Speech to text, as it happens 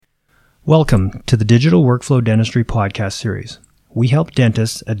Welcome to the Digital Workflow Dentistry podcast series. We help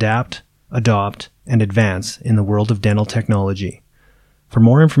dentists adapt, adopt, and advance in the world of dental technology. For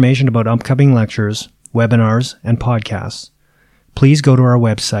more information about upcoming lectures, webinars, and podcasts, please go to our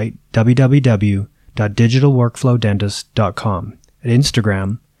website, www.digitalworkflowdentist.com, at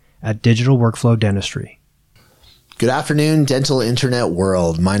Instagram at Digital Workflow Dentistry. Good afternoon, dental internet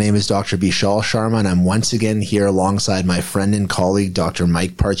world. My name is Dr. Vishal Sharma, and I'm once again here alongside my friend and colleague, Dr.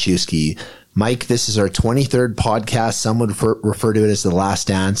 Mike Parchewski. Mike, this is our 23rd podcast. Some would refer to it as The Last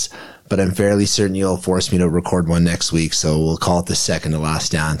Dance, but I'm fairly certain you'll force me to record one next week, so we'll call it the second to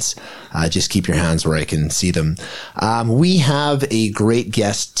last dance. Just keep your hands where I can see them. We have a great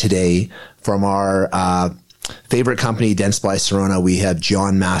guest today from our favorite company, Dentsply Sirona. We have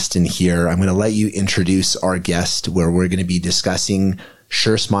John Maston here. I'm going to let you introduce our guest, where we're going to be discussing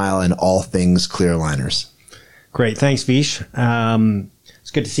SureSmile and all things clear aligners. Great. Thanks, Vish.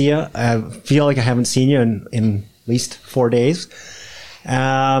 It's good to see you. I feel like I haven't seen you in at least 4 days.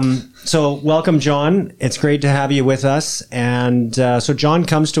 So welcome, John. It's great to have you with us. And so John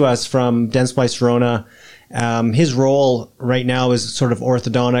comes to us from Dentsply Sirona. His role right now is sort of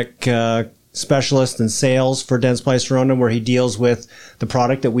orthodontic specialist in sales for Dentsply Sirona, where he deals with the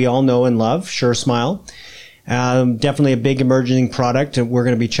product that we all know and love, SureSmile. Definitely a big emerging product that we're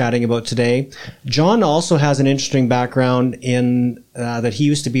going to be chatting about today. John also has an interesting background in that he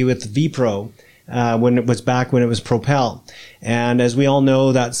used to be with VPro when it was Propel. And as we all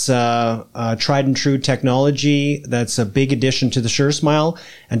know, that's tried and true technology. That's a big addition to the SureSmile,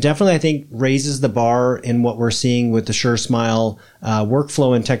 and definitely I think raises the bar in what we're seeing with the SureSmile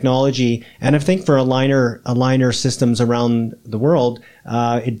workflow and technology. And I think for aligner systems around the world,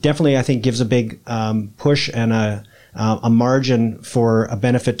 it definitely I think gives a big push and a margin for a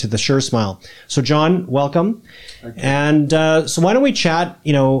benefit to the SureSmile. So John, welcome. And so why don't we chat,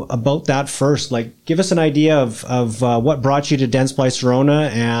 about that first? Like, give us an idea of what brought you to Dentsply Sirona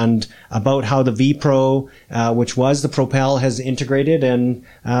and about how the VPro, which was the Propel, has integrated, and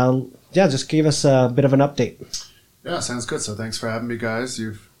just give us a bit of an update. Yeah, sounds good. So thanks for having me, guys.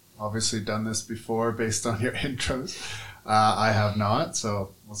 You've obviously done this before based on your intros. I have not,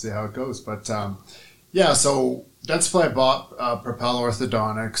 so we'll see how it goes. But so Dentsply bought Propel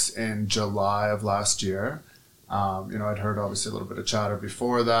Orthodontics in July of last year. I'd heard obviously a little bit of chatter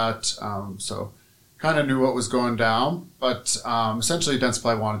before that, so kind of knew what was going down. But essentially,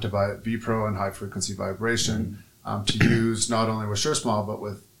 Dentsply wanted to buy VPro and high frequency vibration to use not only with SureSmile but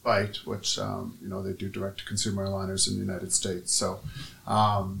with Bite, which they do direct to consumer aligners in the United States. So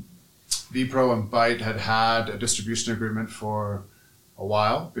VPro and Bite had a distribution agreement for a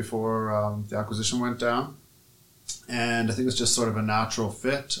while before the acquisition went down. And I think it's just sort of a natural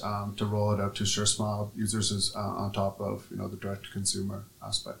fit to roll it out to SureSmile users on top of the direct-to-consumer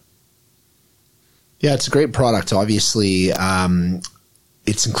aspect. Yeah, it's a great product. Obviously,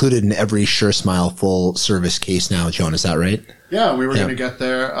 it's included in every SureSmile full service case now, John. Is that right? Yeah, we were going to get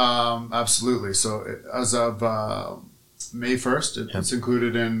there. Absolutely. So as of May 1st, it's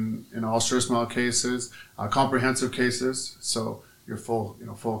included in all SureSmile cases, comprehensive cases. So your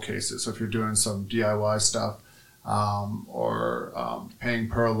full cases. So if you're doing some DIY stuff, or paying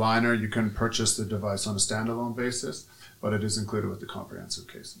per aligner, you can purchase the device on a standalone basis, but it is included with the comprehensive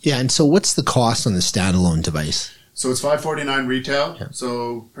cases. Yeah, and so what's the cost on the standalone device? So it's $549 retail,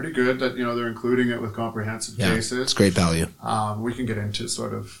 so pretty good that they're including it with comprehensive cases. It's great value. We can get into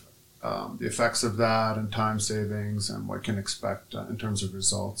sort of the effects of that and time savings and what you can expect in terms of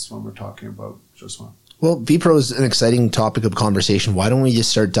results when we're talking about SureSmile. Well, VPro is an exciting topic of conversation. Why don't we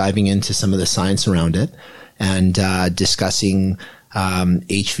just start diving into some of the science around it and discussing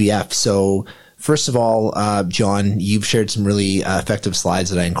HVF. So first of all, John, you've shared some really effective slides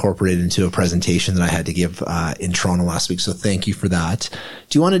that I incorporated into a presentation that I had to give in Toronto last week. So thank you for that.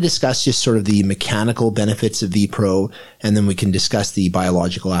 Do you want to discuss just sort of the mechanical benefits of VPro, and then we can discuss the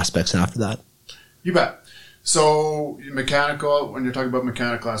biological aspects after that? You bet. So mechanical, when you're talking about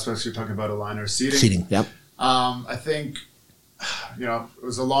mechanical aspects, you're talking about aligner seating. Seating, yep. I think it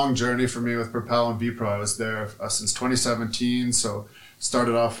was a long journey for me with Propel and VPro. I was there since 2017, so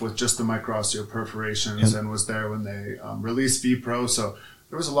started off with just the microsteo perforations and was there when they released VPro. So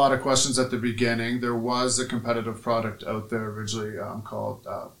there was a lot of questions at the beginning. There was a competitive product out there originally called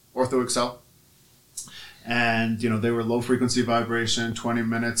OrthoExcel. And, they were low frequency vibration, 20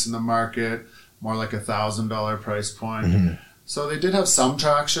 minutes in the market, more like $1,000 price point. Mm-hmm. So they did have some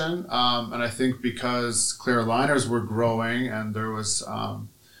traction, and I think because clear aligners were growing and there was a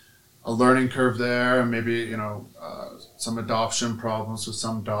learning curve there, and maybe some adoption problems with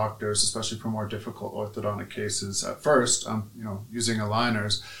some doctors, especially for more difficult orthodontic cases at first, using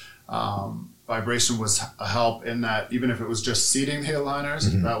aligners. vibration was a help in that even if it was just seating the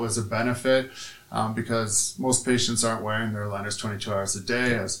aligners, that was a benefit because most patients aren't wearing their aligners 22 hours a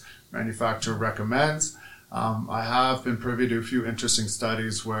day as manufacturer recommends. I have been privy to a few interesting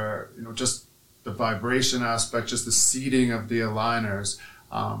studies where, just the vibration aspect, just the seating of the aligners,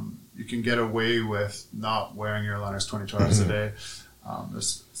 you can get away with not wearing your aligners 22 hours a day.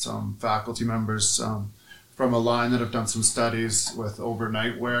 There's some faculty members from Align that have done some studies with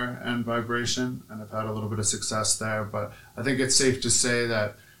overnight wear and vibration, and have had a little bit of success there. But I think it's safe to say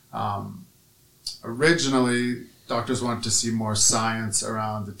that originally doctors wanted to see more science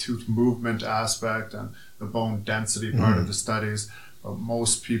around the tooth movement aspect and the bone density part of the studies. But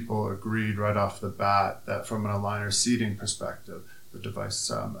most people agreed right off the bat that from an aligner seating perspective, the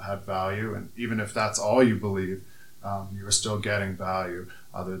device had value. And even if that's all you believe, you were still getting value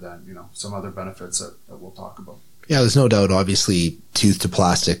other than, some other benefits that we'll talk about. Yeah, there's no doubt. Obviously, tooth to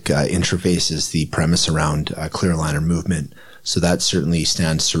plastic interface is the premise around clear aligner movement. So that certainly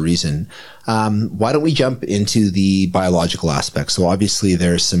stands to reason. Why don't we jump into the biological aspects? So obviously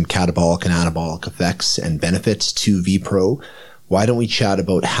there's some catabolic and anabolic effects and benefits to VPRO. Why don't we chat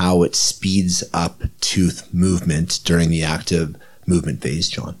about how it speeds up tooth movement during the active movement phase,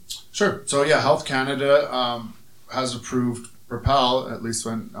 John? Sure. So yeah, Health Canada has approved Propel, at least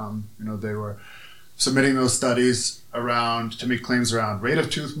when they were submitting those studies to make claims around rate of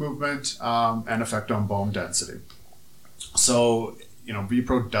tooth movement and effect on bone density. So,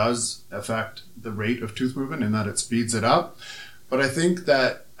 VPRO does affect the rate of tooth movement in that it speeds it up. But I think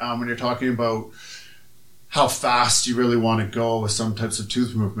that when you're talking about how fast you really want to go with some types of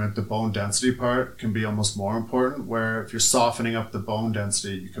tooth movement, the bone density part can be almost more important, where if you're softening up the bone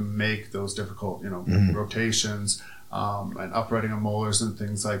density, you can make those difficult, rotations and uprighting of molars and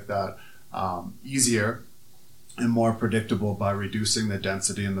things like that easier and more predictable by reducing the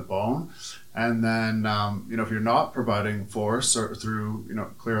density in the bone. And then, if you're not providing force or through,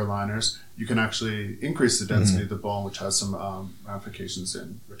 clear aligners, you can actually increase the density of the bone, which has some ramifications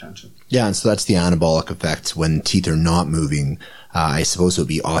in retention. Yeah, and so that's the anabolic effect when teeth are not moving. I suppose it would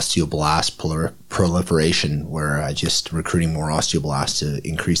be osteoblast proliferation, where just recruiting more osteoblasts to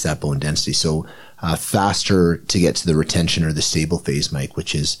increase that bone density. So faster to get to the retention or the stable phase, Mike,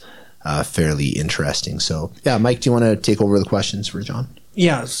 which is fairly interesting. So, yeah, Mike, do you want to take over the questions for John?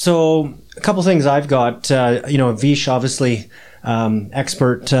 Yeah, so a couple things I've got. Vish, obviously,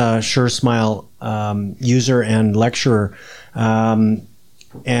 expert SureSmile user and lecturer. And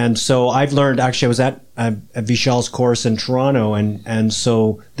so I've learned, actually, I was at Vishal's course in Toronto, and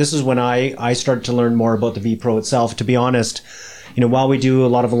so this is when I started to learn more about the VPRO itself. To be honest, while we do a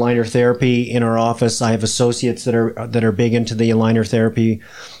lot of aligner therapy in our office, I have associates that are big into the aligner therapy.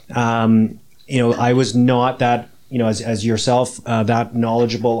 I was not that, as yourself, that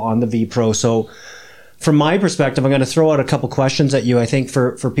knowledgeable on the VPRO. So from my perspective, I'm going to throw out a couple questions at you. I think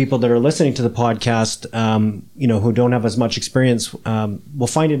for people that are listening to the podcast, who don't have as much experience, will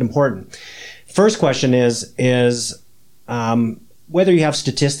find it important. First question is whether you have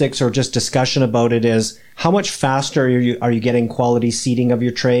statistics or just discussion about it, is how much faster are you getting quality seating of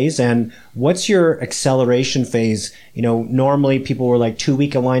your trays, and what's your acceleration phase? Normally people were like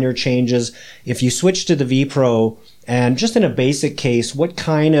 2-week aligner changes. If you switch to the VPRO, and just in a basic case, what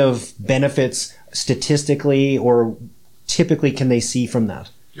kind of benefits statistically or typically can they see from that?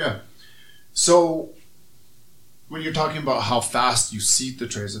 Yeah. So when you're talking about how fast you seat the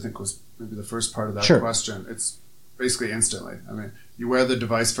trays, I think was maybe the first part of that question. It's basically instantly. I mean, you wear the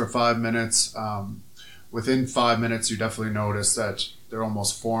device for 5 minutes. Within 5 minutes, you definitely notice that they're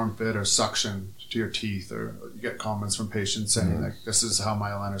almost form fit or suction to your teeth, or you get comments from patients saying, like, this is how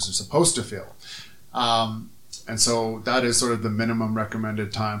my aligners are supposed to feel. And so that is sort of the minimum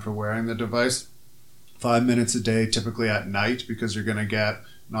recommended time for wearing the device. 5 minutes a day, typically at night, because you're going to get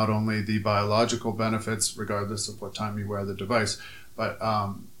not only the biological benefits, regardless of what time you wear the device, but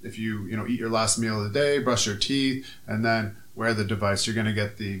if you eat your last meal of the day, brush your teeth, and then wear the device, you're going to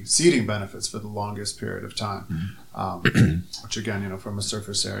get the seating benefits for the longest period of time, which again, from a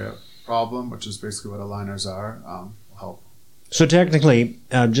surface area problem, which is basically what aligners are, will help. So technically,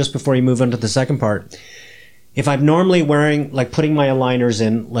 just before you move on to the second part, if I'm normally putting my aligners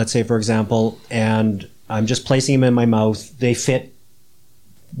in, let's say, for example, and I'm just placing them in my mouth, they fit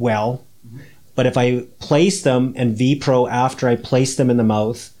well. But if I place them in VPRO after I place them in the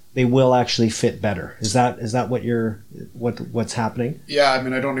mouth, they will actually fit better. Is that what's happening? Yeah, I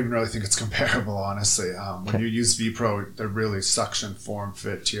mean, I don't even really think it's comparable, honestly. When you use VPRO, they're really suction form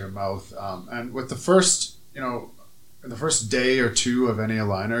fit to your mouth. And with the first, in the first day or two of any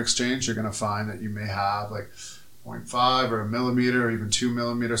aligner exchange, you're going to find that you may have like 0.5 or a millimeter or even 2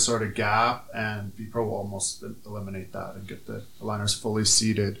 millimeter sort of gap, and VPRO will almost eliminate that and get the aligners fully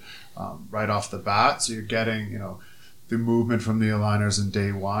seated right off the bat. So you're getting, the movement from the aligners in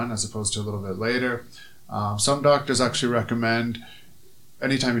day one as opposed to a little bit later. Some doctors actually recommend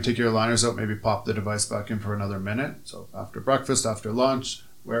anytime you take your aligners out, maybe pop the device back in for another minute. So after breakfast, after lunch,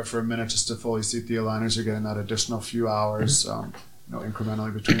 wear it for a minute just to fully seat the aligners. You're getting that additional few hours,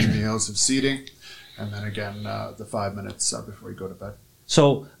 incrementally between meals of seating. And then again, the 5 minutes before you go to bed.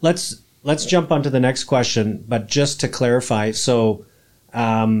 So let's jump on to the next question. But just to clarify, so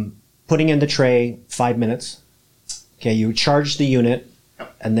putting in the tray, 5 minutes. Okay, you charge the unit,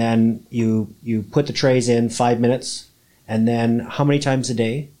 and then you put the trays in 5 minutes. And then how many times a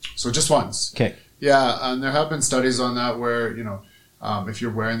day? So just once. Okay. Yeah, and there have been studies on that where, if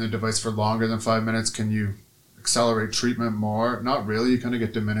you're wearing the device for longer than 5 minutes, can you accelerate treatment more? Not really. You kind of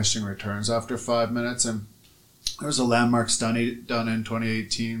get diminishing returns after 5 minutes. And there was a landmark study done in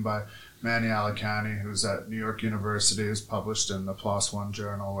 2018 by Manny Alicani, who's at New York University, who's published in the PLOS One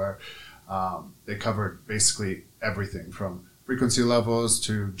journal, where they covered basically everything from frequency levels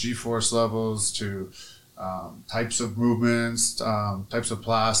to G-force levels to types of movements, types of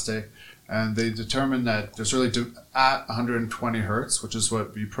plastic. And they determined that there's really at 120 hertz, which is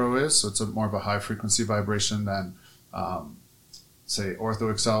what VPRO is. So it's more of a high frequency vibration than, say,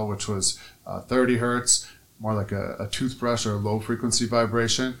 OrthoExcel, which was 30 hertz, more like a toothbrush or a low frequency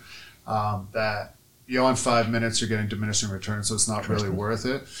vibration. That beyond 5 minutes, you're getting diminishing returns, so it's not really worth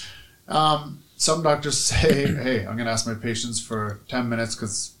it. Some doctors say, hey, I'm going to ask my patients for 10 minutes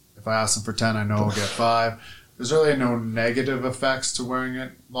because if I ask them for 10, I know I'll get 5. There's really no negative effects to wearing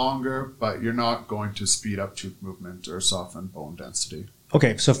it longer, but you're not going to speed up tooth movement or soften bone density.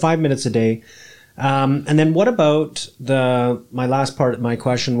 Okay, so 5 minutes a day. And then what about my last part of my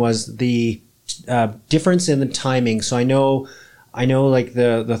question was the difference in the timing. So I know like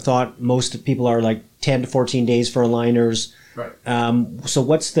the thought most people are like 10 to 14 days for aligners. Right. So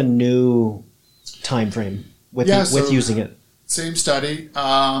what's the new time frame with using it? Same study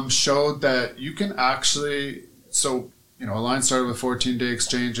showed that you can actually, Align started with 14-day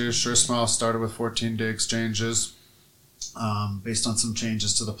exchanges. SureSmile started with 14-day exchanges. Based on some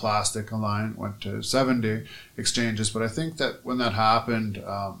changes to the plastic, Align went to 7-day exchanges. But I think that when that happened,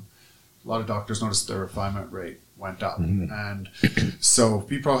 a lot of doctors noticed their refinement rate went up. Mm-hmm. And so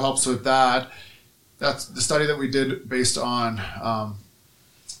VPRO helps with that. That's the study that we did based on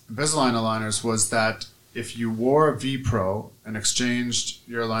Invisalign aligners was that if you wore a VPRO and exchanged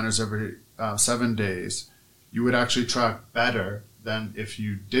your aligners every 7 days, you would actually track better than if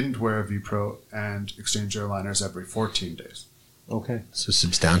you didn't wear a VPRO and exchange your aligners every 14 days. Okay. So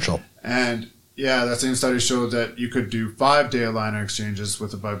substantial. And yeah, that same study showed that you could do 5-day aligner exchanges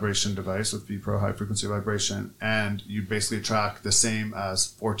with a vibration device with VPRO high frequency vibration, and you basically track the same as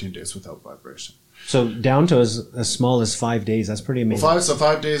 14 days without vibration. So down to as small as 5 days. That's pretty amazing. Well,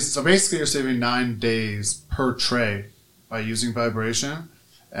 5 days. So basically you're saving 9 days per tray by using vibration.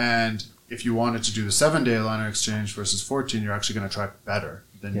 And if you wanted to do the 7-day aligner exchange versus 14, you're actually going to track better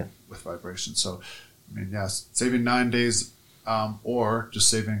than with vibration. So, saving 9 days or just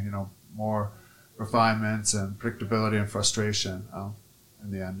saving, more refinements and predictability and frustration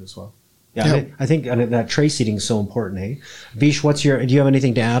in the end as well. Yeah, I think that tray seating is so important, hey? Vish, do you have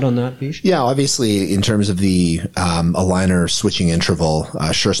anything to add on that, Vish? Yeah, obviously, in terms of the aligner switching interval,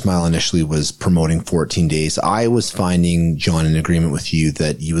 SureSmile initially was promoting 14 days. I was finding, John, in agreement with you,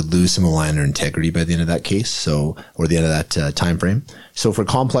 that you would lose some aligner integrity by the end of that case, or the end of that time frame. So for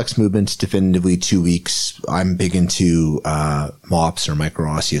complex movements, definitively 2 weeks. I'm big into MOPS or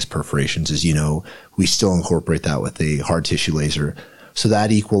microosseous perforations. As you know, we still incorporate that with a hard tissue laser. So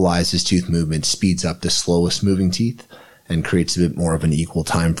that equalizes tooth movement, speeds up the slowest moving teeth, and creates a bit more of an equal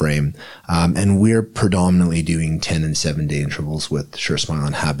time frame. And we're predominantly doing 10 and 7-day intervals with SureSmile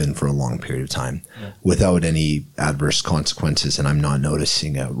and have been for a long period of time without any adverse consequences. And I'm not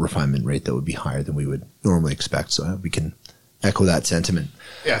noticing a refinement rate that would be higher than we would normally expect. So we can echo that sentiment.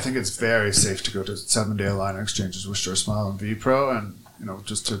 Yeah, I think it's very safe to go to 7-day aligner exchanges with SureSmile and VPRO. And,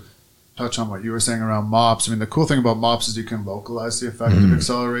 just to touch on what you were saying around MOPS. The cool thing about MOPS is you can localize the effect of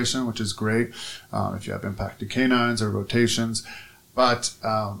acceleration, which is great if you have impacted canines or rotations. But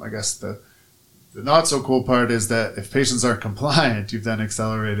I guess the not so cool part is that if patients aren't compliant, you've then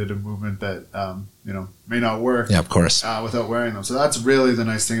accelerated a movement that may not work. Yeah, of course. Without wearing them. So that's really the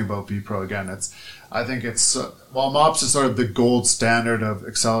nice thing about VPRO. Again, I think it's while MOPS is sort of the gold standard of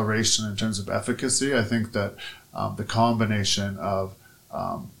acceleration in terms of efficacy. I think that the combination of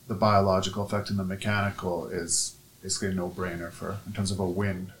the biological effect and the mechanical is basically a no-brainer in terms of a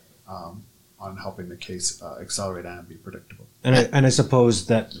win on helping the case accelerate and be predictable. And I suppose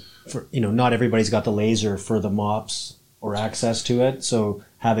that for, not everybody's got the laser for the MOPS or access to it. So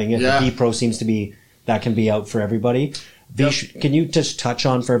having it, the vPro seems to be, that can be out for everybody. Can you just touch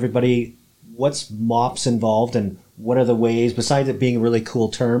on for everybody, what's MOPS involved and what are the ways, besides it being a really cool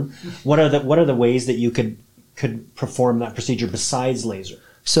term, what are the ways that you could perform that procedure besides laser?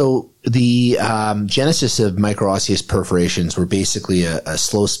 So the genesis of microosseous perforations were basically a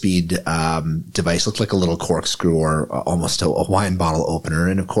slow speed device, looked like a little corkscrew or almost a wine bottle opener.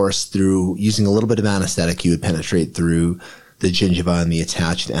 And of course, through using a little bit of anesthetic, you would penetrate through the gingiva and the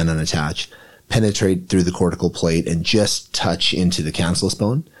attached and unattached, penetrate through the cortical plate and just touch into the cancellous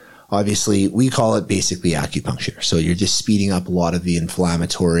bone. Obviously, we call it basically acupuncture. So you're just speeding up a lot of the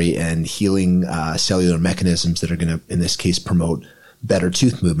inflammatory and healing cellular mechanisms that are going to, in this case, promote better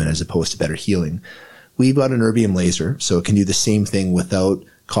tooth movement as opposed to better healing. We've got an erbium laser, so it can do the same thing without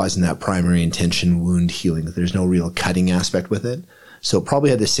causing that primary intention wound healing. There's no real cutting aspect with it. So it probably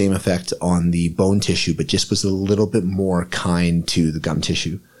had the same effect on the bone tissue, but just was a little bit more kind to the gum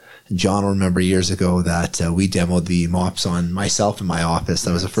tissue. John will remember years ago that we demoed the MOPS on myself in my office.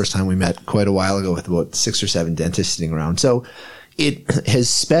 That was the first time we met quite a while ago with about 6 or 7 dentists sitting around. So it has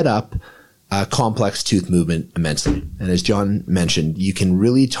sped up complex tooth movement immensely. And as John mentioned, you can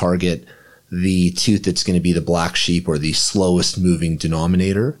really target the tooth that's going to be the black sheep or the slowest moving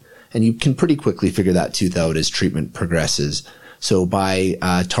denominator. And you can pretty quickly figure that tooth out as treatment progresses. So by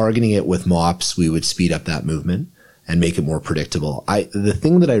targeting it with MOPS, we would speed up that movement and make it more predictable. The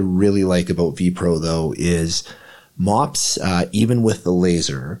thing that I really like about vPro though is MOPS, even with the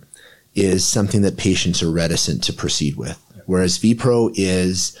laser, is something that patients are reticent to proceed with. Whereas vPro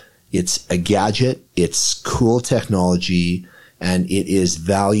it's a gadget, it's cool technology, and it is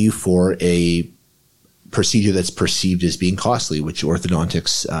value for a procedure that's perceived as being costly, which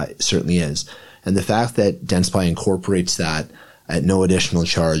orthodontics certainly is. And the fact that Dentsply incorporates that at no additional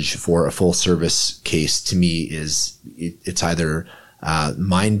charge for a full service case, to me it's either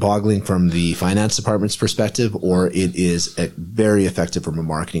mind-boggling from the finance department's perspective, or it is very effective from a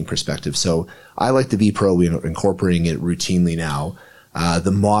marketing perspective. So I like the vPro. We're incorporating it routinely now.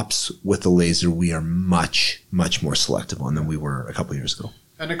 The MOPS with the laser, we are much, much more selective on than we were a couple of years ago.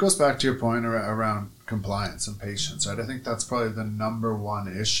 And it goes back to your point around compliance and patients, right? I think that's probably the number one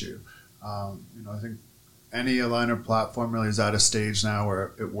issue. I think any aligner platform really is at a stage now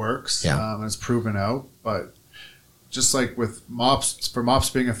where it works, and it's proven out. But just like with MOPS, for MOPS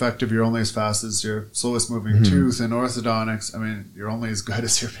being effective, you're only as fast as your slowest moving tooth. In orthodontics, I mean, you're only as good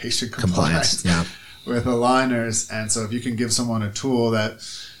as your patient compliance with aligners. And so if you can give someone a tool that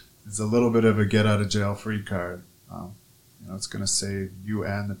is a little bit of a get out of jail free card, it's going to save you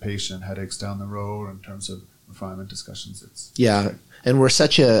and the patient headaches down the road in terms of refinement discussions. And we're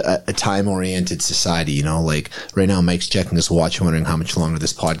such a time-oriented society, like right now Mike's checking his watch wondering how much longer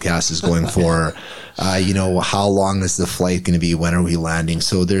this podcast is going for. How long is the flight going to be? When are we landing?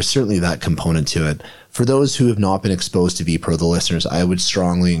 So there's certainly that component to it. For those who have not been exposed to vPro, the listeners, I would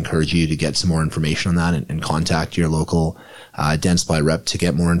strongly encourage you to get some more information on that and contact your local Dentsply rep to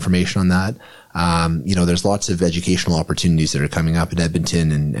get more information on that. There's lots of educational opportunities that are coming up in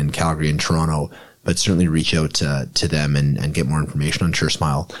Edmonton and Calgary and Toronto, but certainly reach out to them and get more information on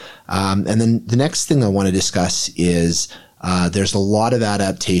SureSmile. And then the next thing I want to discuss is there's a lot of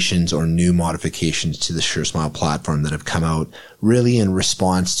adaptations or new modifications to the SureSmile platform that have come out really in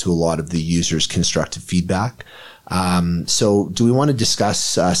response to a lot of the users' constructive feedback. So do we want to discuss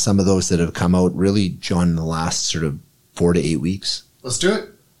some of those that have come out really, John, in the last sort of 4 to 8 weeks? Let's do it.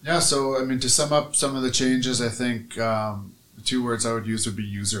 Yeah, so to sum up some of the changes, I think the 2 words I would use would be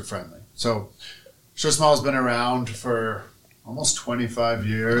user-friendly. So SureSmile has been around for almost 25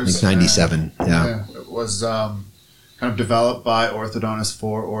 years. I think 97, yeah. It was kind of developed by orthodontists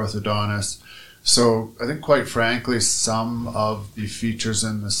for orthodontists. So I think, quite frankly, some of the features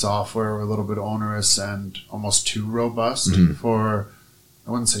in the software were a little bit onerous and almost too robust for,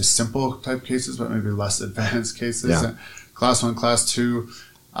 I wouldn't say simple type cases, but maybe less advanced cases. Yeah. Class 1, Class 2.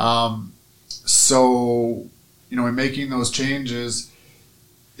 In making those changes,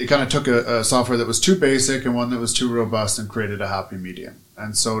 they kind of took a software that was too basic and one that was too robust and created a happy medium.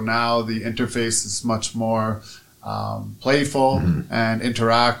 And so now the interface is much more playful and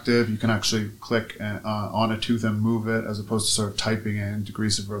interactive. You can actually click on a tooth and move it, as opposed to sort of typing in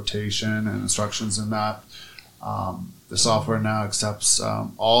degrees of rotation and instructions in that. The software now accepts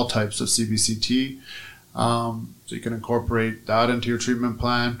all types of CBCT, so you can incorporate that into your treatment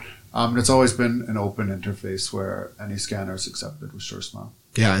plan. And it's always been an open interface where any scanner is accepted with SureSmile.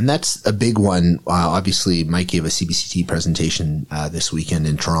 Yeah, and that's a big one. Obviously, Mike gave a CBCT presentation this weekend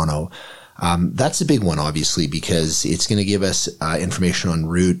in Toronto. That's a big one, obviously, because it's going to give us information on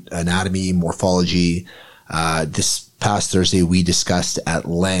root anatomy, morphology. This past Thursday, we discussed at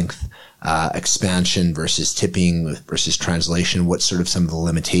length expansion versus tipping versus translation, what sort of some of the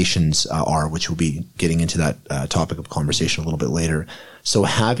limitations are, which we'll be getting into that topic of conversation a little bit later. So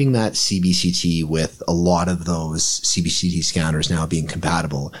having that CBCT with a lot of those CBCT scanners now being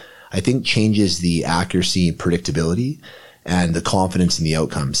compatible, I think changes the accuracy and predictability and the confidence in the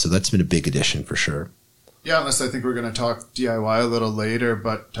outcomes. So that's been a big addition for sure. Yeah, unless I think we're going to talk DIY a little later,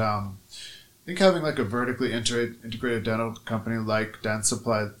 but I think having like a vertically integrated dental company like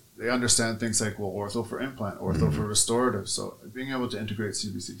Dentsply, they understand things like, well, ortho for implant, ortho for restorative. So being able to integrate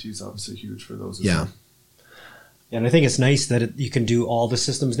CBCT is obviously huge for those as well. And I think it's nice that you can do all the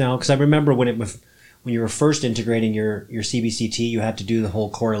systems now, because I remember when you were first integrating your CBCT, you had to do the whole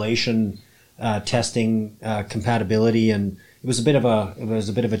correlation testing, compatibility, and it was a bit of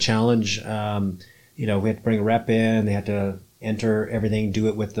a challenge. We had to bring a rep in, they had to enter everything, do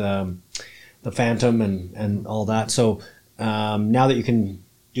it with the Phantom and all that. So now that you can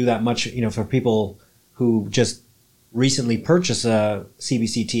do that much, for people who just recently purchase a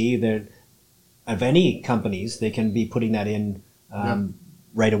CBCT, of any companies, they can be putting that in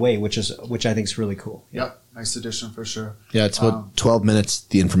right away, which I think is really cool. Yeah, nice addition for sure. Yeah, it's about 12 minutes.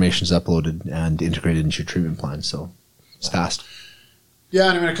 The information is uploaded and integrated into your treatment plan, so it's fast.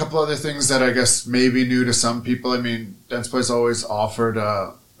 Yeah, and a couple other things that I guess may be new to some people. Dentsply's always offered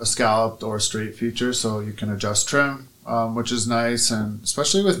a scalloped or straight feature, so you can adjust trim, which is nice. And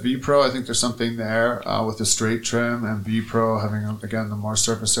especially with V-Pro, I think there's something there with the straight trim and V-Pro having, again, the more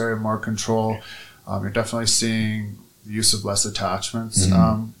surface area, more control. You're definitely seeing the use of less attachments,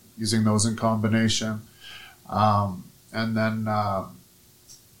 using those in combination. And then,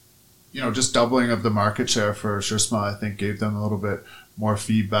 just doubling of the market share for SureSmile, I think, gave them a little bit more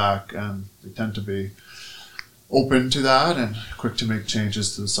feedback, and they tend to be open to that and quick to make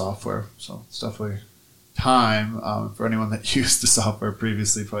changes to the software. So it's definitely time for anyone that used the software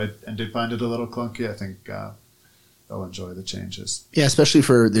previously and did find it a little clunky. I think they'll enjoy the changes. Yeah, especially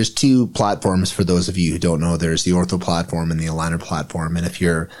there's two platforms for those of you who don't know. There's the ortho platform and the aligner platform. And if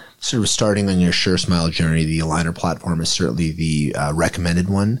you're sort of starting on your SureSmile journey, the aligner platform is certainly the recommended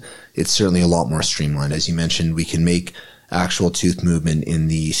one. It's certainly a lot more streamlined. As you mentioned, we can make actual tooth movement in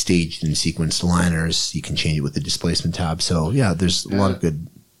the staged and sequenced aligners. You can change it with the displacement tab. So yeah, there's a lot of good.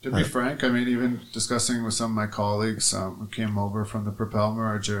 To be frank, even discussing with some of my colleagues who came over from the Propel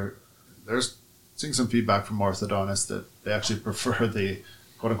merger, there's seeing some feedback from orthodontists that they actually prefer the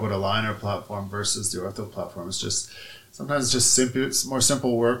quote-unquote aligner platform versus the ortho platform. It's just sometimes it's just simple, it's more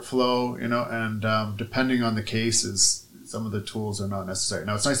simple workflow, and depending on the cases, some of the tools are not necessary.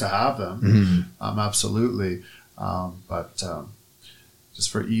 Now, it's nice to have them, absolutely, but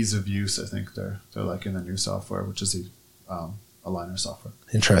just for ease of use, I think they're liking the new software, which is the aligner software.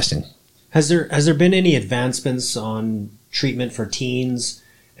 Interesting. Has there been any advancements on treatment for teens?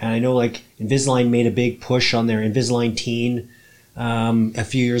 And I know like Invisalign made a big push on their Invisalign Teen a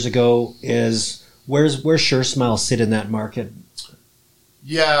few years ago. Where's SureSmile sit in that market?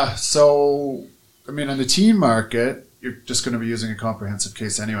 Yeah, so in the teen market, you're just going to be using a comprehensive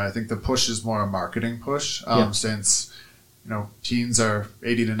case anyway. I think the push is more a marketing push, since teens are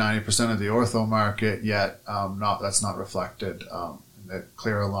 80 to 90% of the ortho market, yet that's not reflected in the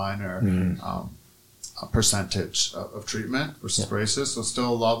clear aligner percentage of treatment versus braces. So still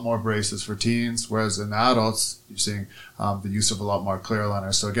a lot more braces for teens, whereas in adults, you're seeing the use of a lot more clear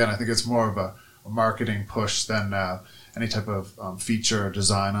aligners. So again, I think it's more of a marketing push than any type of feature or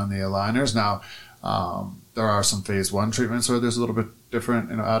design on the aligners. Now, there are some phase 1 treatments where there's a little bit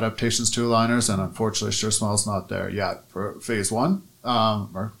different adaptations to aligners, and unfortunately SureSmile's not there yet for phase 1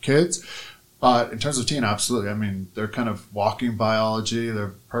 or kids. But in terms of teen, absolutely. They're kind of walking biology.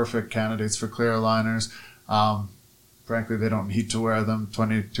 They're perfect candidates for clear aligners. Frankly, they don't need to wear them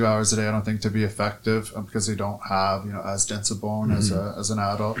 22 hours a day, I don't think, to be effective because they don't have, as dense a bone as an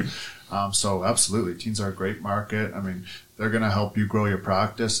adult. So absolutely, teens are a great market. They're going to help you grow your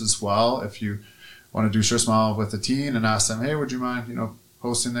practice as well. If you want to do SureSmile with a teen and ask them, hey, would you mind,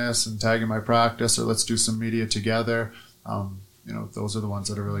 posting this and tagging my practice, or let's do some media together. Those are the ones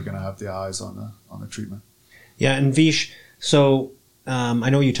that are really going to have the eyes on the treatment. Yeah, and Vish, so I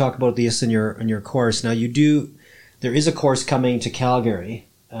know you talk about this in your course. Now there is a course coming to Calgary.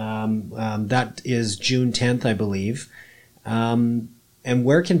 That is June 10th, I believe. And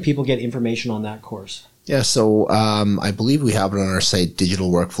where can people get information on that course? Yeah, so I believe we have it on our site, Digital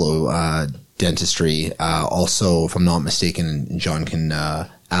Workflow Dentistry. Also, if I'm not mistaken, and John can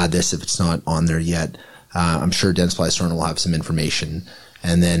add this if it's not on there yet, I'm sure Dentsply Sirona will have some information.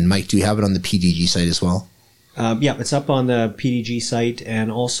 And then, Mike, do you have it on the PDG site as well? Yeah, it's up on the PDG site,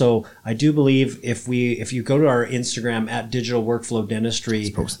 and also I do believe if you go to our Instagram at Digital Workflow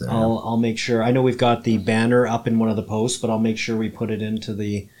Dentistry, I'll make sure. I know we've got the banner up in one of the posts, but I'll make sure we put it into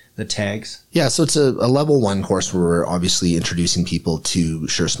the tags. Yeah, so it's a level 1 course where we're obviously introducing people to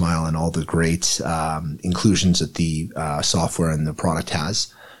SureSmile and all the great inclusions that the software and the product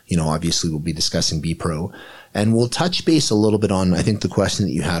has. Obviously we'll be discussing B-Pro. And we'll touch base a little bit on, I think the question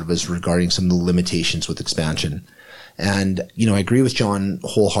that you had was regarding some of the limitations with expansion. And, I agree with John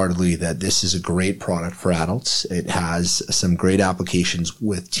wholeheartedly that this is a great product for adults. It has some great applications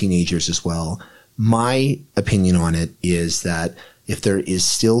with teenagers as well. My opinion on it is that if there is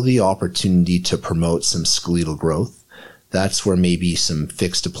still the opportunity to promote some skeletal growth, that's where maybe some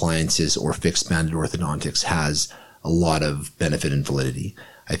fixed appliances or fixed banded orthodontics has a lot of benefit and validity.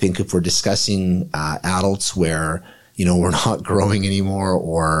 I think if we're discussing adults where, we're not growing anymore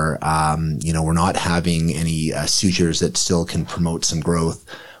or, we're not having any sutures that still can promote some growth,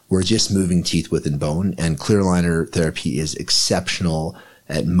 we're just moving teeth within bone. And clear aligner therapy is exceptional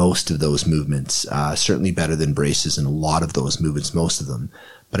at most of those movements, certainly better than braces in a lot of those movements, most of them.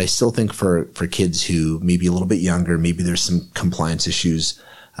 But I still think for kids who may be a little bit younger, maybe there's some compliance issues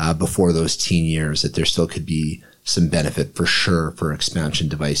before those teen years, that there still could be some benefit for sure for expansion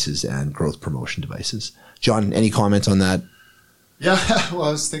devices and growth promotion devices. John, any comments on that? Yeah, well,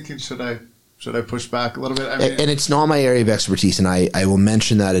 I was thinking, should I push back a little bit? And it's not my area of expertise, and I will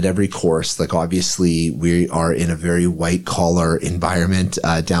mention that at every course. Like, obviously, we are in a very white-collar environment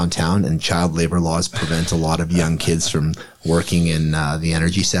downtown, and child labor laws prevent a lot of young kids from working in the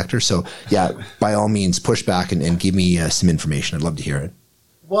energy sector. So, yeah, by all means, push back and give me some information. I'd love to hear it.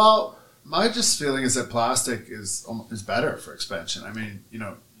 Well, my just feeling is that plastic is better for expansion.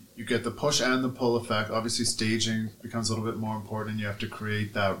 You get the push and the pull effect. Obviously, staging becomes a little bit more important. You have to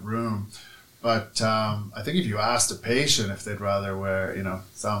create that room. But I think if you asked a patient if they'd rather wear,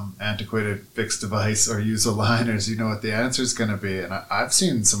 some antiquated fixed device or use aligners, you know what the answer is going to be. And I've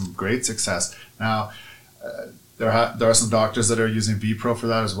seen some great success. Now, there are some doctors that are using B-Pro for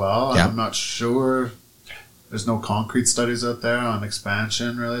that as well. Yeah. I'm not sure. There's no concrete studies out there on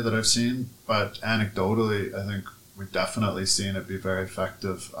expansion, really, that I've seen. But anecdotally, I think we've definitely seen it be very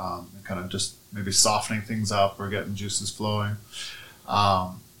effective in kind of just maybe softening things up or getting juices flowing.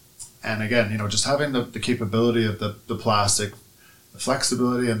 And again, just having the capability of the plastic, the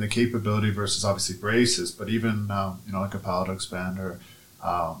flexibility and the capability versus obviously braces, but even, like a palatal expander,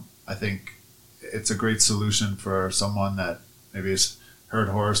 I think it's a great solution for someone that maybe has heard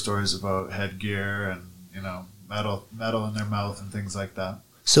horror stories about headgear and, metal in their mouth and things like that.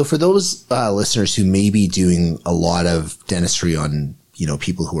 So for those listeners who may be doing a lot of dentistry on,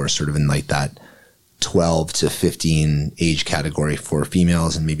 people who are sort of in like that 12 to 15 age category for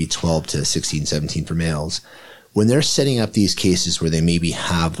females and maybe 12 to 16, 17 for males, when they're setting up these cases where they maybe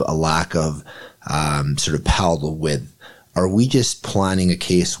have a lack of sort of palatal width, are we just planning a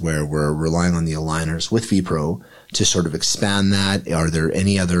case where we're relying on the aligners with V-Pro to sort of expand that? Are there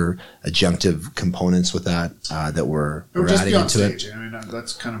any other adjunctive components with that that we're adding into it?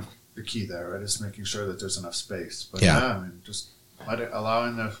 That's kind of the key there, right? Is making sure that there's enough space. But just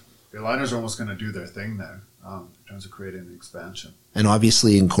allowing the aligners are almost going to do their thing there in terms of creating the expansion. And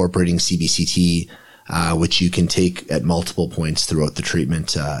obviously incorporating CBCT, which you can take at multiple points throughout the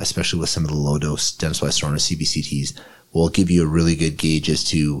treatment, especially with some of the low-dose Dentsply Sirona CBCTs, will give you a really good gauge as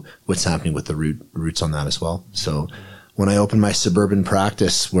to what's happening with the roots on that as well. So when I open my suburban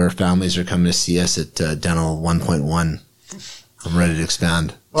practice where families are coming to see us at Dental 1.1, I'm ready to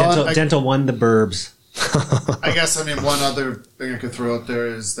expand. Well, Dental 1, the burbs. I guess, one other thing I could throw out there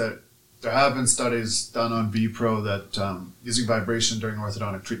is that there have been studies done on V-Pro that using vibration during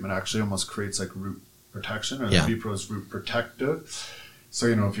orthodontic treatment actually almost creates like root protection, or the V-Pro is root protective. So,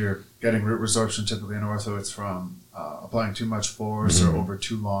 if you're getting root resorption, typically in ortho, it's from applying too much force or over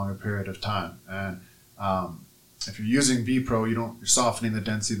too long a period of time. And if you're using V-Pro, you're softening the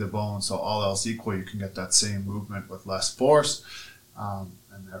density of the bone, so all else equal, you can get that same movement with less force, and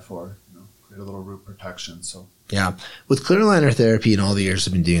therefore, create a little root protection. So yeah, with clear aligner therapy and all the years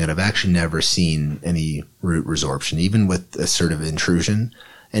I've been doing it, I've actually never seen any root resorption, even with a sort of intrusion.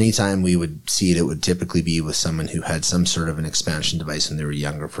 Anytime we would see it, it would typically be with someone who had some sort of an expansion device when they were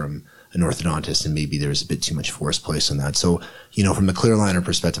younger from an orthodontist, and maybe there was a bit too much force placed on that. So, from a clear aligner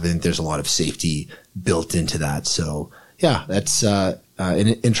perspective, I think there's a lot of safety built into that. So, yeah, that's an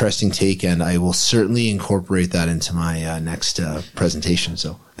interesting take, and I will certainly incorporate that into my next presentation.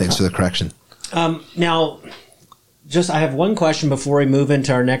 So, thanks for the correction. Now, I have one question before we move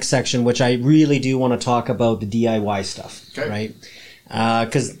into our next section, which I really do want to talk about the DIY stuff, right?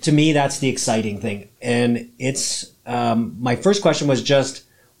 Because to me, that's the exciting thing. And it's my first question was just,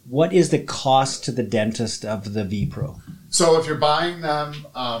 what is the cost to the dentist of the VPro? So if you're buying them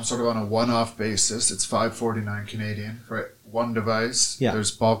sort of on a one-off basis, it's $549 Canadian for one device. Yeah.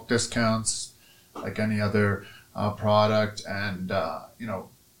 There's bulk discounts like any other product. And,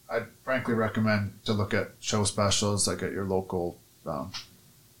 I'd frankly recommend to look at show specials like at your local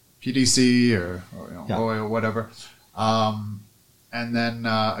PDC or OA or whatever. And then,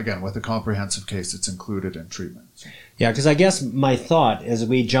 again, with a comprehensive case, it's included in treatment. Yeah, because I guess my thought as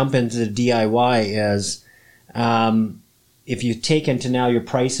we jump into the DIY is if you take into now your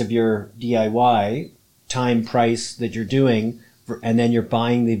price of your DIY, time price that you're doing, and then you're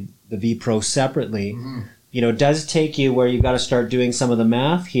buying the VPro separately, it does take you where you've got to start doing some of the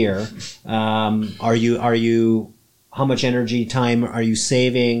math here. Are you how much energy, time are you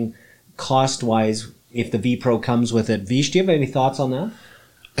saving cost-wise if the VPro comes with it? Vish, do you have any thoughts on that?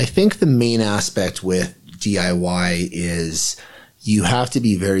 I think the main aspect with DIY is you have to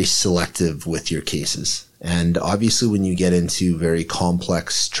be very selective with your cases. And obviously when you get into very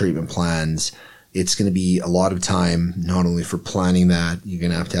complex treatment plans, it's going to be a lot of time, not only for planning that, you're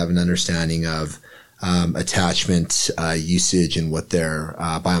going to have an understanding of attachment usage and what their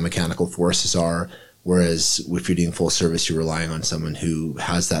biomechanical forces are. Whereas if you're doing full service, you're relying on someone who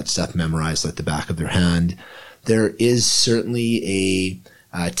has that stuff memorized like the back of their hand. There is certainly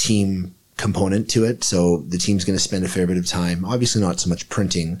a team component to it. So the team's going to spend a fair bit of time, obviously not so much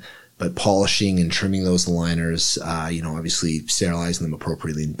printing, but polishing and trimming those aligners, obviously sterilizing them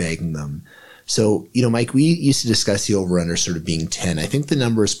appropriately and bagging them. So, Mike, we used to discuss the over-under sort of being 10. I think the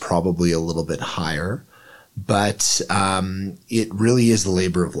number is probably a little bit higher, but it really is the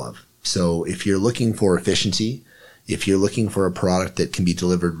labor of love. So if you're looking for efficiency, if you're looking for a product that can be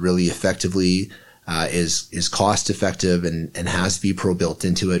delivered really effectively, is cost effective and has VPro built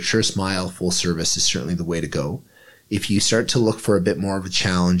into it, SureSmile full service is certainly the way to go. If you start to look for a bit more of a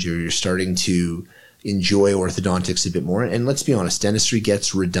challenge, or you're starting to enjoy orthodontics a bit more, and let's be honest, dentistry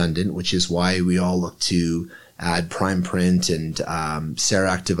gets redundant, which is why we all look to add Prime Print and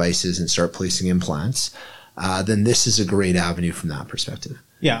CEREC devices and start placing implants, then this is a great avenue from that perspective.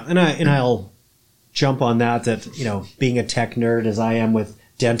 Yeah, and I'll jump on that, being a tech nerd as I am with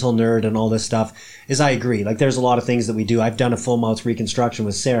dental nerd and all this stuff, is I agree. Like there's a lot of things that we do. I've done a full mouth reconstruction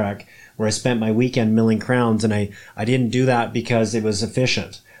with CEREC where I spent my weekend milling crowns, and I didn't do that because it was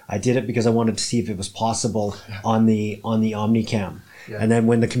efficient. I did it because I wanted to see if it was possible on the OmniCam. Yeah. And then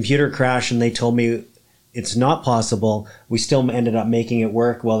when the computer crashed and they told me it's not possible, we still ended up making it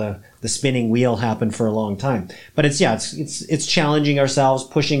work. Well, the spinning wheel happened for a long time. But it's challenging ourselves,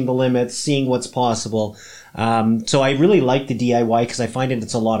 pushing the limits, seeing what's possible. So I really like the DIY because I find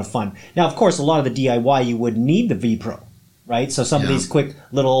it's a lot of fun. Now, of course, a lot of the DIY, you would need the VPro, right? So some of these quick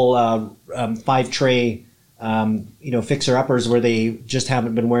little 5-tray fixer-uppers where they just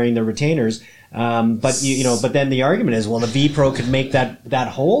haven't been wearing their retainers. But then the argument is, well, the VPro could make that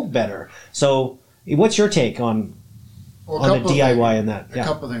hold better. So what's your take on the DIY and that? A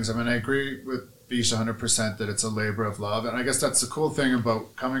couple of things. I mean, I agree with Vish 100% that it's a labor of love. And I guess that's the cool thing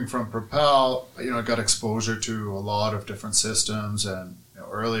about coming from Propel. I got exposure to a lot of different systems and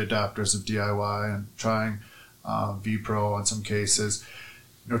early adapters of DIY and trying VPro on some cases.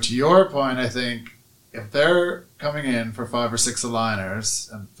 To your point, I think if they're coming in for 5 or 6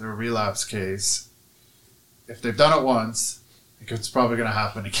 aligners and they're a relapse case, if they've done it once, it's probably going to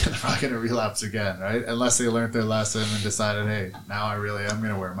happen again. They're probably going to relapse again, right? Unless they learned their lesson and decided, hey, now I really am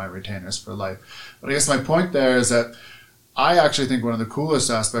going to wear my retainers for life. But I guess my point there is that I actually think one of the coolest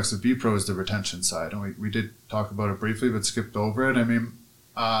aspects of VPro is the retention side. And we did talk about it briefly, but skipped over it. I mean,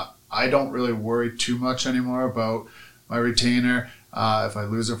 I don't really worry too much anymore about my retainer if I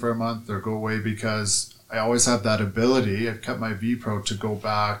lose it for a month or go away, because I always have that ability. I've kept my VPro to go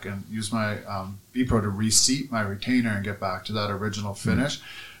back and use my VPro to reseat my retainer and get back to that original finish.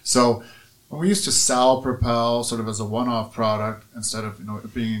 So when we used to sell Propel sort of as a one-off product instead of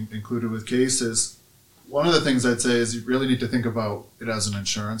it being included with cases, one of the things I'd say is you really need to think about it as an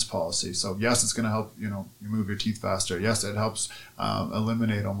insurance policy. So yes, it's going to help you move your teeth faster. Yes, it helps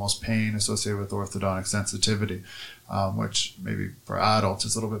eliminate almost pain associated with orthodontic sensitivity, which maybe for adults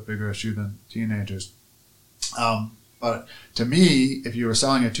is a little bit bigger issue than teenagers. But to me, if you were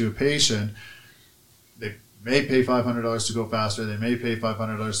selling it to a patient, they may pay $500 to go faster. They may pay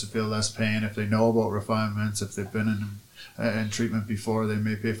 $500 to feel less pain. If they know about refinements, if they've been in treatment before, they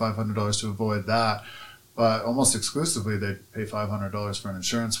may pay $500 to avoid that. But almost exclusively, they pay $500 for an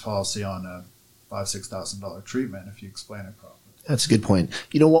insurance policy on a $5,000-$6,000 treatment if you explain it properly. That's a good point.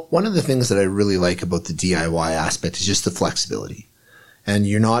 One of the things that I really like about the DIY aspect is just the flexibility. And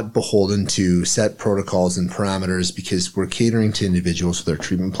you're not beholden to set protocols and parameters because we're catering to individuals with their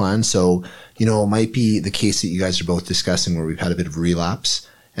treatment plan. So, it might be the case that you guys are both discussing where we've had a bit of relapse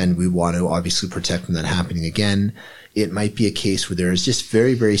and we want to obviously protect from that happening again. It might be a case where there is just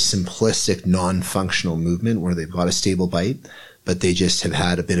very, very simplistic, non-functional movement where they've got a stable bite, but they just have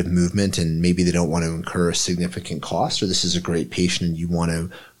had a bit of movement and maybe they don't want to incur a significant cost, or this is a great patient and you want to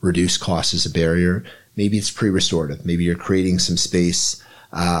reduce costs as a barrier. Maybe it's pre-restorative. Maybe you're creating some space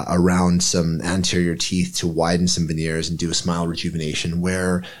around some anterior teeth to widen some veneers and do a smile rejuvenation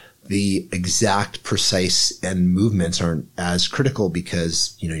where the exact precise end movements aren't as critical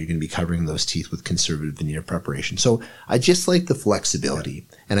because, you're going to be covering those teeth with conservative veneer preparation. So I just like the flexibility.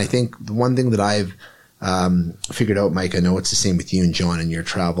 And I think the one thing that I've figured out, Mike, I know it's the same with you and John in your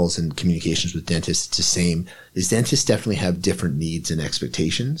travels and communications with dentists. It's the same, is dentists definitely have different needs and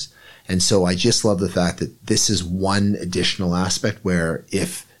expectations. And so I just love the fact that this is one additional aspect where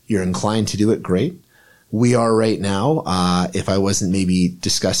if you're inclined to do it, great. We are right now. If I wasn't maybe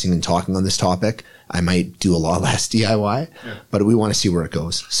discussing and talking on this topic, I might do a lot less DIY, but we want to see where it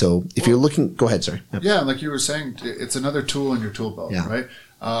goes. So if you're looking, go ahead, sorry. Yeah, like you were saying, it's another tool in your tool belt, right?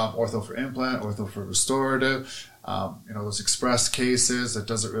 Ortho for implant, ortho for restorative, those express cases, that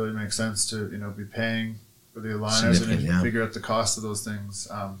doesn't really make sense to, be paying for the aligners and you figure out the cost of those things,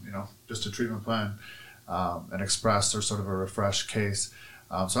 just a treatment plan, an express or sort of a refresh case.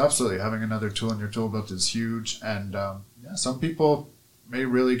 So absolutely, having another tool in your tool belt is huge. And some people may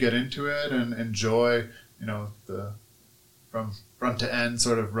really get into it and enjoy, the from front to end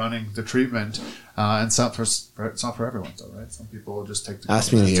sort of running the treatment. And it's not for everyone though, right? Some people will just take the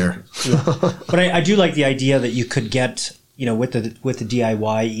ask me in a year. But I do like the idea that you could get, with the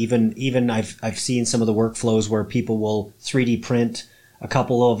DIY, even I've seen some of the workflows where people will 3D print a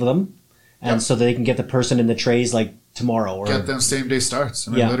couple of them, and so they can get the person in the trays like tomorrow, or get them same day starts.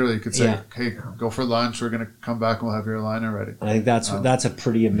 I mean, literally, you could say, "Hey, go for lunch. We're going to come back and we'll have your aligner ready." I think that's a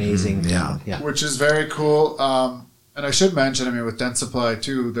pretty amazing, which is very cool. And I should mention, with Dentsply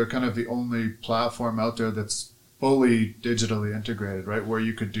too, they're kind of the only platform out there that's fully digitally integrated, right? Where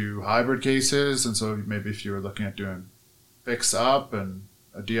you could do hybrid cases, and so maybe if you were looking at doing fix up and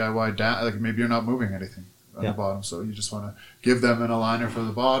a DIY down, like maybe you're not moving anything on the bottom, so you just want to give them an aligner for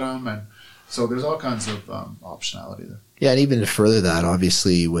the bottom, and so there's all kinds of optionality there. Yeah, and even to further that,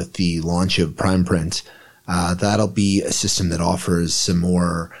 obviously with the launch of Prime Print, that'll be a system that offers some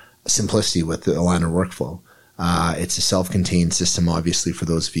more simplicity with the aligner workflow. It's a self-contained system, obviously, for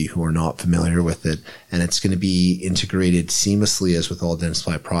those of you who are not familiar with it. And it's going to be integrated seamlessly, as with all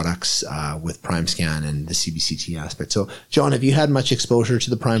Dentsply products, with PrimeScan and the CBCT aspect. So, John, have you had much exposure to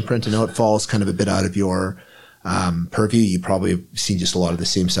the Prime Print? I know it falls kind of a bit out of your purview. You probably have seen just a lot of the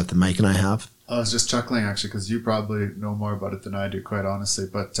same stuff that Mike and I have. I was just chuckling, actually, because you probably know more about it than I do, quite honestly.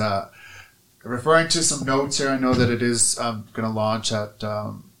 But referring to some notes here, I know that it is going to launch at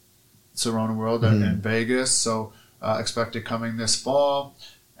Sirona World in Vegas, so expect it coming this fall,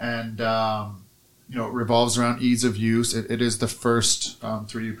 and it revolves around ease of use. It is the first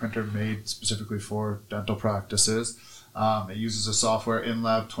 3D printer made specifically for dental practices. It uses a software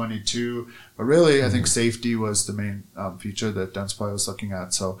InLab 22, but really I think safety was the main feature that Dentsply was looking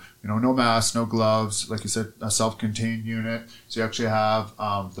at. So no mask, no gloves, like you said, a self-contained unit. So you actually have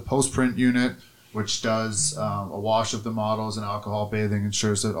the post-print unit, which does a wash of the models, and alcohol bathing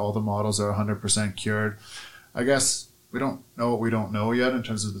ensures that all the models are 100% cured. I guess we don't know what we don't know yet in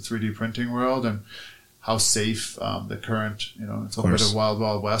terms of the 3D printing world and how safe the current, it's a little bit of wild,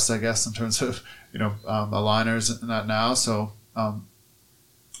 wild west, I guess, in terms of, aligners and that now. So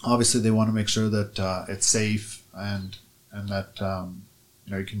obviously they want to make sure that it's safe and that,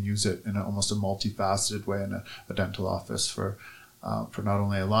 you can use it in almost a multifaceted way in a dental office for not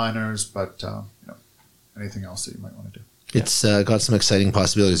only aligners, but anything else that you might want to do. It's got some exciting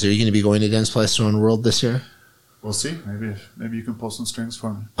possibilities. Are you going to be going to Dentsply Sirona World this year? We'll see. Maybe you can pull some strings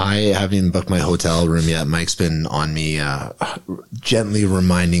for me. I haven't even booked my hotel room yet. Mike's been on me, gently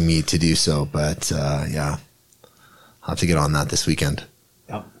reminding me to do so. But I'll have to get on that this weekend.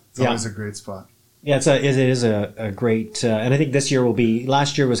 Yep. It's always a great spot. Yeah, it is a great, and I think this year will be.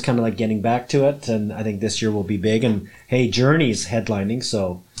 Last year was kind of like getting back to it, and I think this year will be big. And hey, Journey's headlining,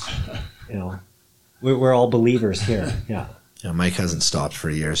 so we're all believers here. Yeah. Yeah, Mike hasn't stopped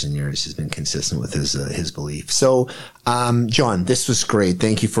for years and years. He's been consistent with his belief. So, John, this was great.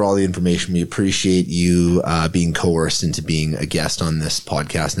 Thank you for all the information. We appreciate you being coerced into being a guest on this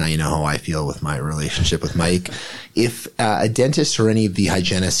podcast. Now you know how I feel with my relationship with Mike. If a dentist or any of the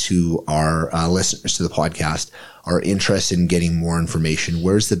hygienists who are listeners to the podcast are interested in getting more information,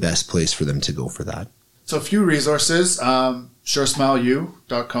 where's the best place for them to go for that? So a few resources.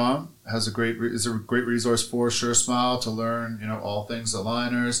 SureSmileU.com is a great resource for SureSmile to learn, all things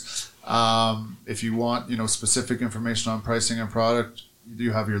aligners. If you want, specific information on pricing and product,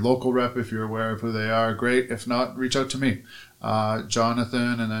 you have your local rep. If you're aware of who they are, great. If not, reach out to me,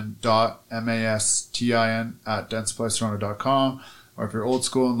 Jonathan, and then .mastin@dentsplyserona.com. Or if you're old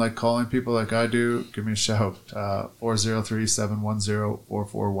school and like calling people like I do, give me a shout,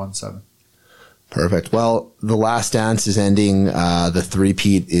 403-710-4417. Perfect. Well, The Last Dance is ending. The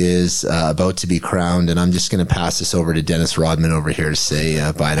three-peat is about to be crowned, and I'm just going to pass this over to Dennis Rodman over here to say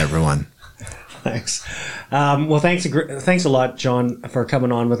bye to everyone. Thanks. Well, thanks a lot, John, for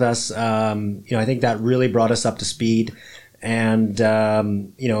coming on with us. I think that really brought us up to speed, and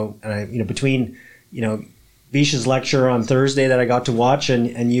between Bish's lecture on Thursday that I got to watch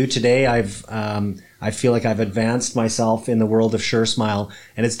and you today, I feel like I've advanced myself in the world of SureSmile,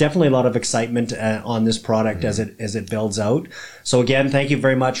 and it's definitely a lot of excitement on this product as it builds out. So again, thank you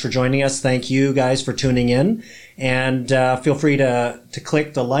very much for joining us. Thank you guys for tuning in, and feel free to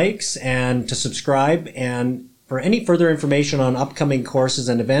click the likes and to subscribe. And for any further information on upcoming courses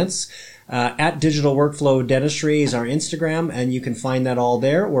and events, at Digital Workflow Dentistry is our Instagram, and you can find that all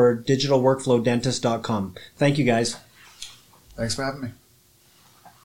there, or digitalworkflowdentist.com. Thank you, guys. Thanks for having me.